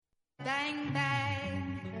bang,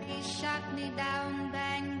 bang. He shot me down,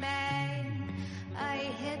 bang, bang. I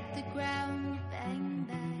hit the ground, bang,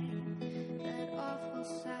 bang. That awful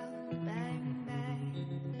sound, bang, bang.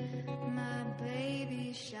 My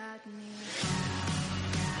baby shot me down.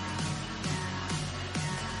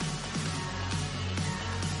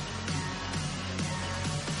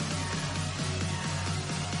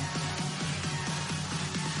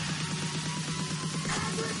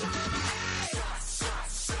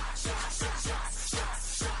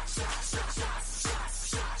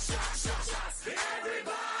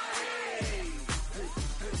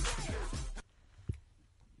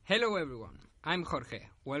 Hello everyone, I'm Jorge.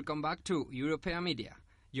 Welcome back to European Media,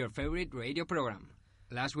 your favorite radio program.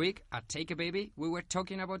 Last week at Take a Baby, we were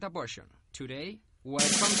talking about abortion. Today,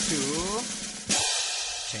 welcome to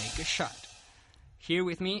Take a Shot. Here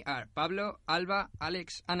with me are Pablo, Alba,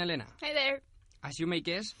 Alex, and Elena. Hi there. As you may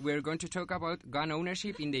guess, we're going to talk about gun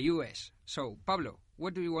ownership in the US. So, Pablo,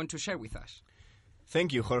 what do you want to share with us?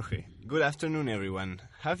 Thank you, Jorge. Good afternoon, everyone.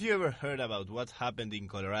 Have you ever heard about what happened in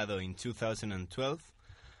Colorado in 2012?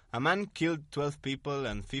 A man killed 12 people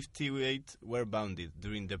and 58 were wounded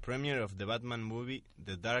during the premiere of the Batman movie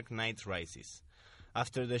The Dark Knight Rises.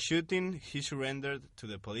 After the shooting, he surrendered to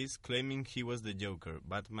the police, claiming he was the Joker,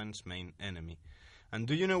 Batman's main enemy. And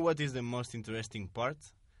do you know what is the most interesting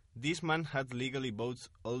part? This man had legally bought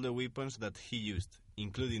all the weapons that he used,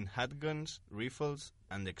 including handguns, rifles,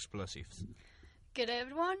 and explosives. Good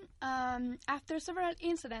everyone. After several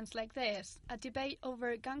incidents like this, a debate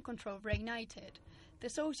over gun control reignited. The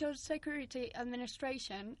Social Security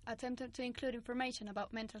Administration attempted to include information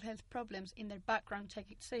about mental health problems in their background check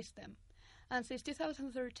system. And since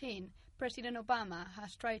 2013, President Obama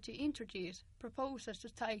has tried to introduce proposals to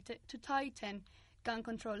tighten gun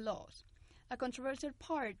control laws. A controversial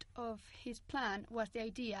part of his plan was the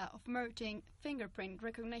idea of merging fingerprint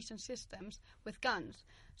recognition systems with guns,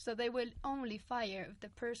 so they will only fire if the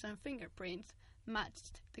person's fingerprints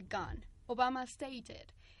matched the gun. Obama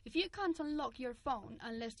stated, "If you can't unlock your phone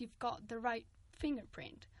unless you've got the right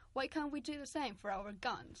fingerprint, why can't we do the same for our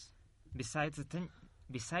guns?" Besides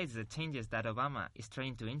the changes that Obama is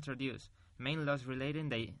trying to introduce, main laws relating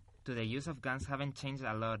to the use of guns haven't changed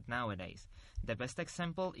a lot nowadays. The best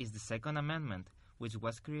example is the Second Amendment, which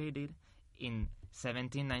was created in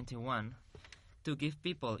 1791 to give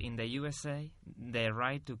people in the USA the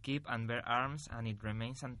right to keep and bear arms, and it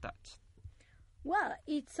remains untouched. Well,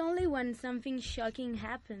 it's only when something shocking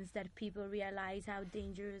happens that people realize how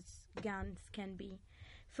dangerous guns can be.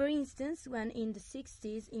 For instance, when in the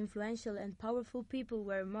 60s influential and powerful people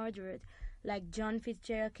were murdered, like John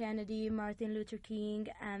Fitzgerald Kennedy, Martin Luther King,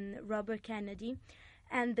 and Robert Kennedy,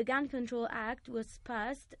 and the Gun Control Act was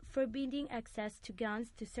passed forbidding access to guns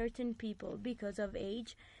to certain people because of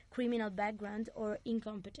age, criminal background, or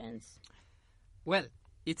incompetence. Well,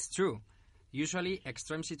 it's true. Usually,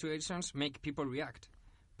 extreme situations make people react.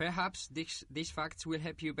 Perhaps these facts will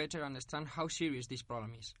help you better understand how serious this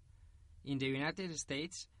problem is. In the United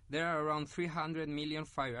States, there are around 300 million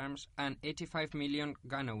firearms and 85 million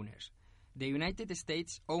gun owners. The United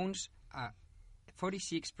States owns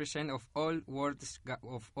 46% of all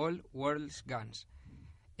world's guns.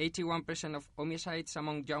 81% of homicides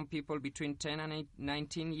among young people between 10 and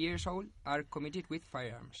 19 years old are committed with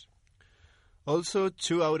firearms. Also,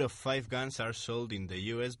 2 out of 5 guns are sold in the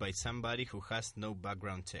US by somebody who has no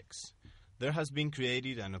background checks. There has been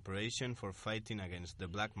created an operation for fighting against the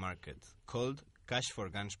black market called Cash for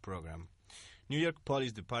Guns program. New York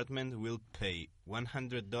Police Department will pay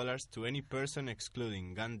 $100 to any person,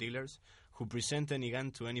 excluding gun dealers, who present any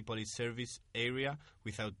gun to any police service area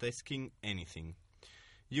without asking anything.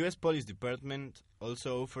 U.S. Police Department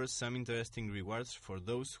also offers some interesting rewards for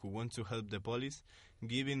those who want to help the police,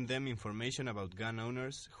 giving them information about gun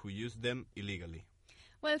owners who use them illegally.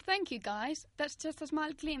 Well, thank you guys. That's just a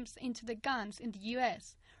small glimpse into the guns in the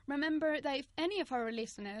US. Remember that if any of our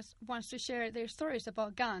listeners wants to share their stories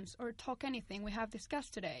about guns or talk anything we have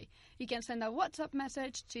discussed today, you can send a WhatsApp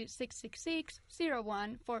message to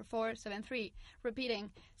 666-014473,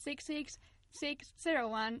 repeating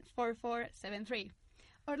 666-014473.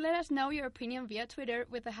 Or let us know your opinion via Twitter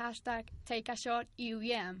with the hashtag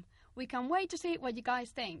 #TakeAShotUEM. We can't wait to see what you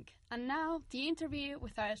guys think. And now, the interview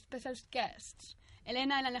with our special guests.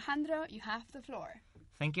 Elena and Alejandro, you have the floor.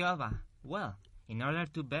 Thank you, Alba. Well, in order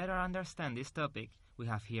to better understand this topic, we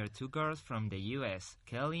have here 2 girls from the US,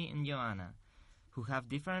 Kelly and Joanna, who have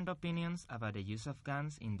different opinions about the use of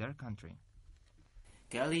guns in their country.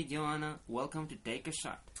 Kelly, Joanna, welcome to Take a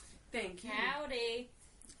Shot. Thank you. Howdy.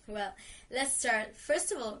 Well, let's start.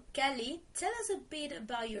 First of all, Kelly, tell us a bit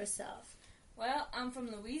about yourself. Well, I'm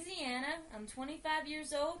from Louisiana. I'm 25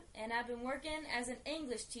 years old, and I've been working as an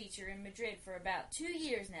English teacher in Madrid for about 2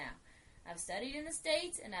 years now. I've studied in the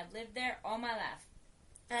States, and I've lived there all my life.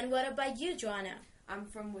 And what about you, Joanna? I'm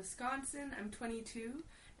from Wisconsin. I'm 22,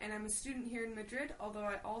 and I'm a student here in Madrid, although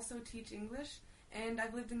I also teach English, and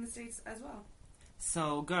I've lived in the States as well.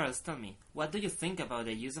 So, girls, tell me, what do you think about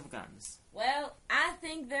the use of guns? Well, I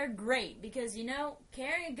think they're great because,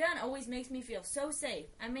 carrying a gun always makes me feel so safe.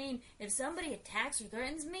 I mean, if somebody attacks or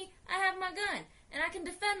threatens me, I have my gun, and I can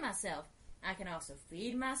defend myself. I can also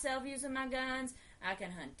feed myself using my guns. I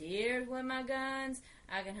can hunt deer with my guns.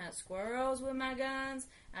 I can hunt squirrels with my guns.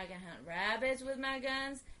 I can hunt rabbits with my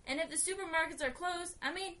guns. And if the supermarkets are closed, I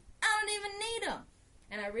don't even need them.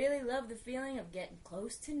 And I really love the feeling of getting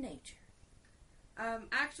close to nature.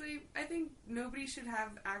 Actually, I think nobody should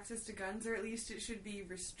have access to guns, or at least it should be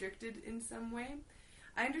restricted in some way.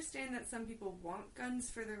 I understand that some people want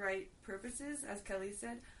guns for the right purposes, as Kelly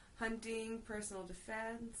said, hunting, personal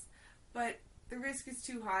defense, but the risk is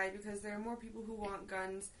too high because there are more people who want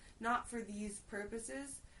guns not for these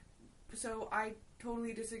purposes, so I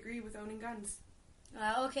totally disagree with owning guns.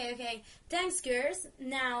 Okay. Thanks, girls.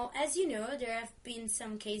 Now, as you know, there have been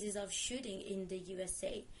some cases of shooting in the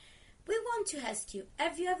USA. We want to ask you,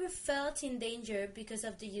 have you ever felt in danger because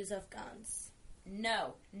of the use of guns?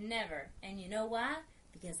 No, never. And you know why?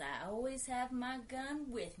 Because I always have my gun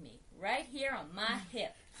with me, right here on my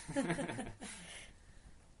hip.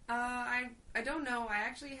 I don't know. I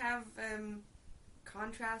actually have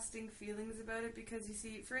contrasting feelings about it because, you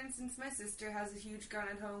see, for instance, my sister has a huge gun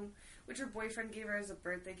at home, which her boyfriend gave her as a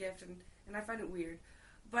birthday gift, and I find it weird.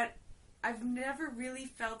 But I've never really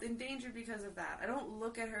felt in danger because of that. I don't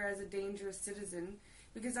look at her as a dangerous citizen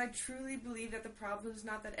because I truly believe that the problem is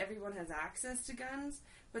not that everyone has access to guns,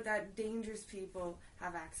 but that dangerous people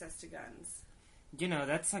have access to guns.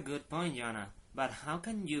 That's a good point, Joanna. But how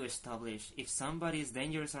can you establish if somebody is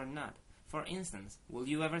dangerous or not? For instance, will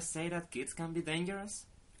you ever say that kids can be dangerous?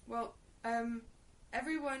 Well,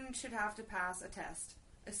 everyone should have to pass a test,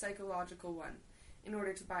 a psychological one, in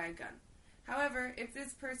order to buy a gun. However, if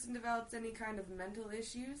this person develops any kind of mental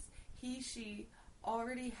issues, she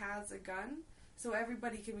already has a gun, so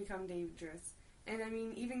everybody can become dangerous.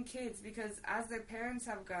 And even kids, because as their parents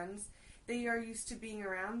have guns, they are used to being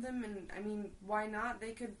around them, and why not?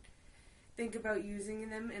 They could think about using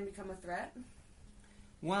them and become a threat.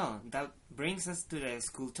 Well, that brings us to the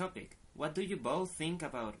school topic. What do you both think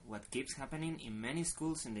about what keeps happening in many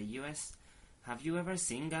schools in the US? Have you ever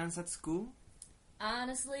seen guns at school?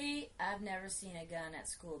 Honestly, I've never seen a gun at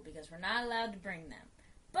school because we're not allowed to bring them.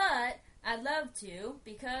 But I'd love to,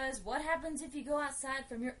 because what happens if you go outside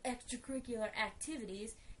from your extracurricular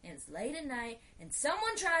activities and it's late at night and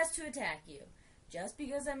someone tries to attack you? Just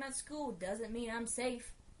because I'm at school doesn't mean I'm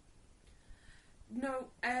safe. No,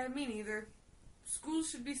 me neither.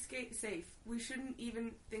 Schools should be safe. We shouldn't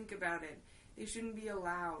even think about it. They shouldn't be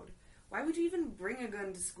allowed. Why would you even bring a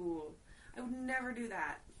gun to school? I would never do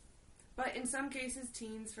that. But in some cases,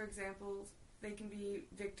 teens, for example, they can be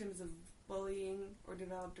victims of bullying or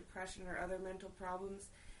develop depression or other mental problems,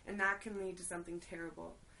 and that can lead to something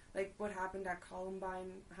terrible, like what happened at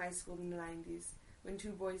Columbine High School in the 90s, when 2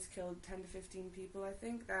 boys killed 10 to 15 people. I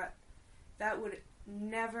think that would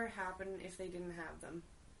never happen if they didn't have them.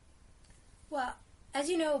 Well, as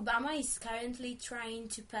you know, Obama is currently trying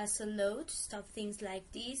to pass a law to stop things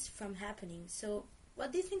like this from happening. So,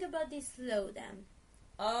 what do you think about this law, then?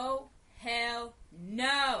 Oh, hell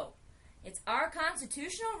no! It's our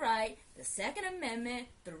constitutional right, the Second Amendment,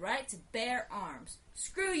 the right to bear arms.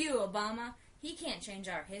 Screw you, Obama. He can't change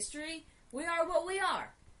our history. We are what we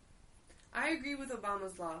are. I agree with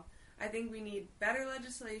Obama's law. I think we need better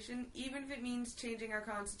legislation, even if it means changing our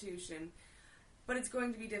constitution. But it's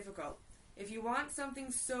going to be difficult. If you want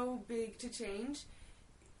something so big to change,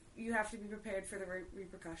 you have to be prepared for the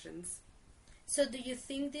repercussions. So do you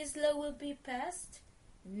think this law will be passed?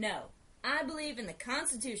 No. I believe in the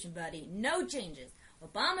Constitution, buddy. No changes.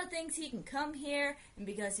 Obama thinks he can come here, and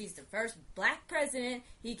because he's the first black president,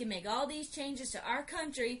 he can make all these changes to our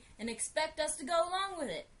country and expect us to go along with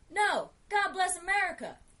it. No. God bless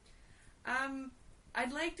America.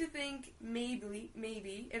 I'd like to think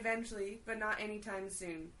maybe, eventually, but not anytime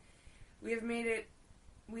soon. We have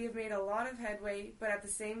made a lot of headway, but at the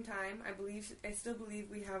same time, I still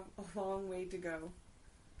believe we have a long way to go.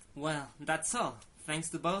 Well, that's all. Thanks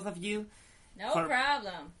to both of you. No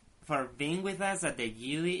problem. For being with us at the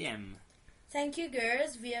UEM. Thank you,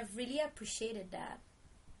 girls. We have really appreciated that.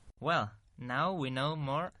 Well, now we know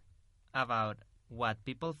more about what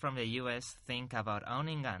people from the US think about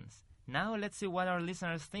owning guns. Now let's see what our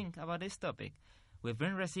listeners think about this topic. We've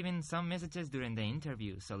been receiving some messages during the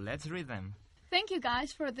interview, so let's read them. Thank you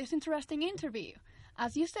guys for this interesting interview.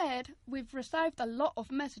 As you said, we've received a lot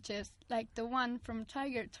of messages, like the one from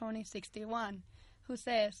Tiger Tony 61, who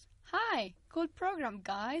says, "Hi, cool program,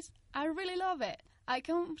 guys. I really love it. I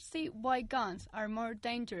can see why guns are more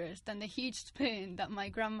dangerous than the huge spoon that my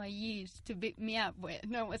grandma used to beat me up with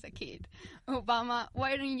when I was a kid. Obama,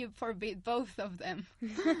 why don't you forbid both of them?"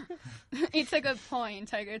 It's a good point,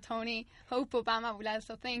 Tiger Tony. Hope Obama will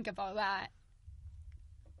also think about that.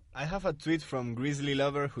 I have a tweet from Grizzly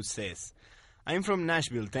Lover who says, "I'm from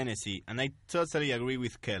Nashville, Tennessee, and I totally agree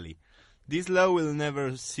with Kelly. This law will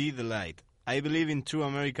never see the light. I believe in true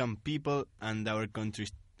American people and our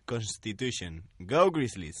country's Constitution. Go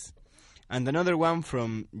Grizzlies." And another one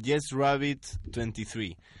from Yes Rabbit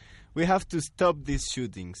 23. "We have to stop these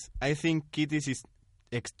shootings. I think it is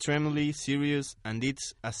extremely serious, and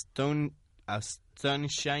it's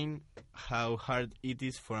astonishing how hard it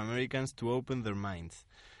is for Americans to open their minds.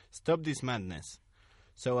 Stop this madness."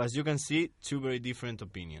 So as you can see, two very different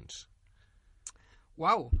opinions.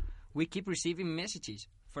 Wow, we keep receiving messages.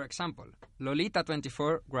 For example,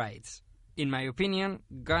 Lolita24 writes, "In my opinion,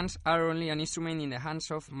 guns are only an instrument in the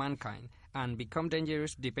hands of mankind and become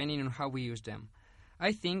dangerous depending on how we use them.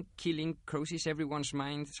 I think killing crosses everyone's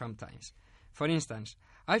mind sometimes. For instance,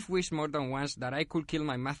 I've wished more than once that I could kill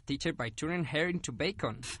my math teacher by turning her into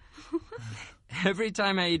bacon. Every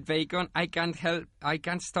time I eat bacon, I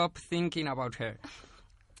can't stop thinking about her."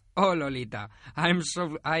 Oh, Lolita,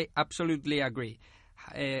 I absolutely agree.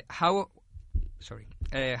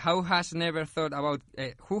 Who has never thought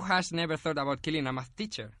about killing a math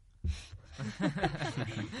teacher?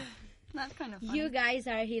 That's kind of funny. You guys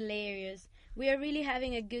are hilarious. We are really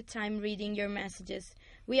having a good time reading your messages.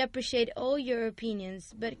 We appreciate all your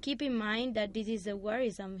opinions, but keep in mind that this is a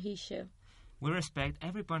worrisome issue. We respect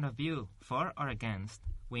every point of view, for or against.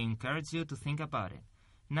 We encourage you to think about it.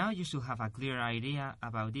 Now you should have a clear idea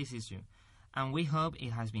about this issue, and we hope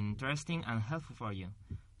it has been interesting and helpful for you.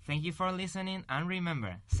 Thank you for listening, and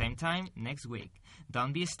remember, same time next week.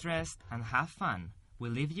 Don't be stressed and have fun. We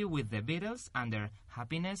leave you with the Beatles and their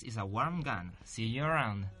 "Happiness is a Warm Gun." See you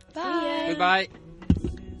around. Bye. Goodbye.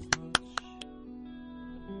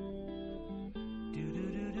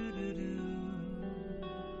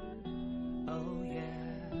 Oh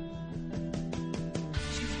yeah.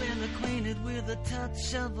 She's been acquainted with the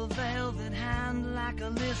touch of a velvet hand, like a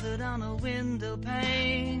lizard on a window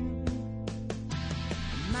pane.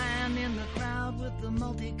 Man in the crowd with the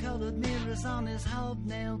multicolored mirrors on his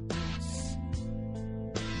hobnail boots,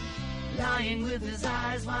 lying with his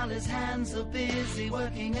eyes while his hands are busy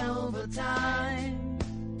working overtime.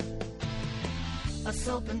 A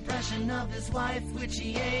soap impression of his wife, which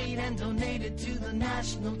he ate and donated to the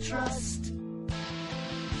National Trust.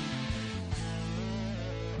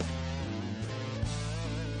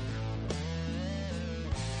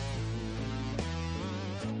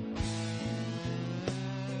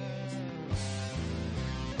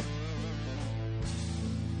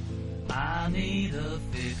 I need a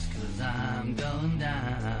fix, 'cause I'm going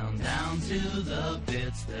down to the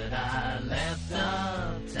bits that I left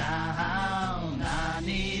uptight.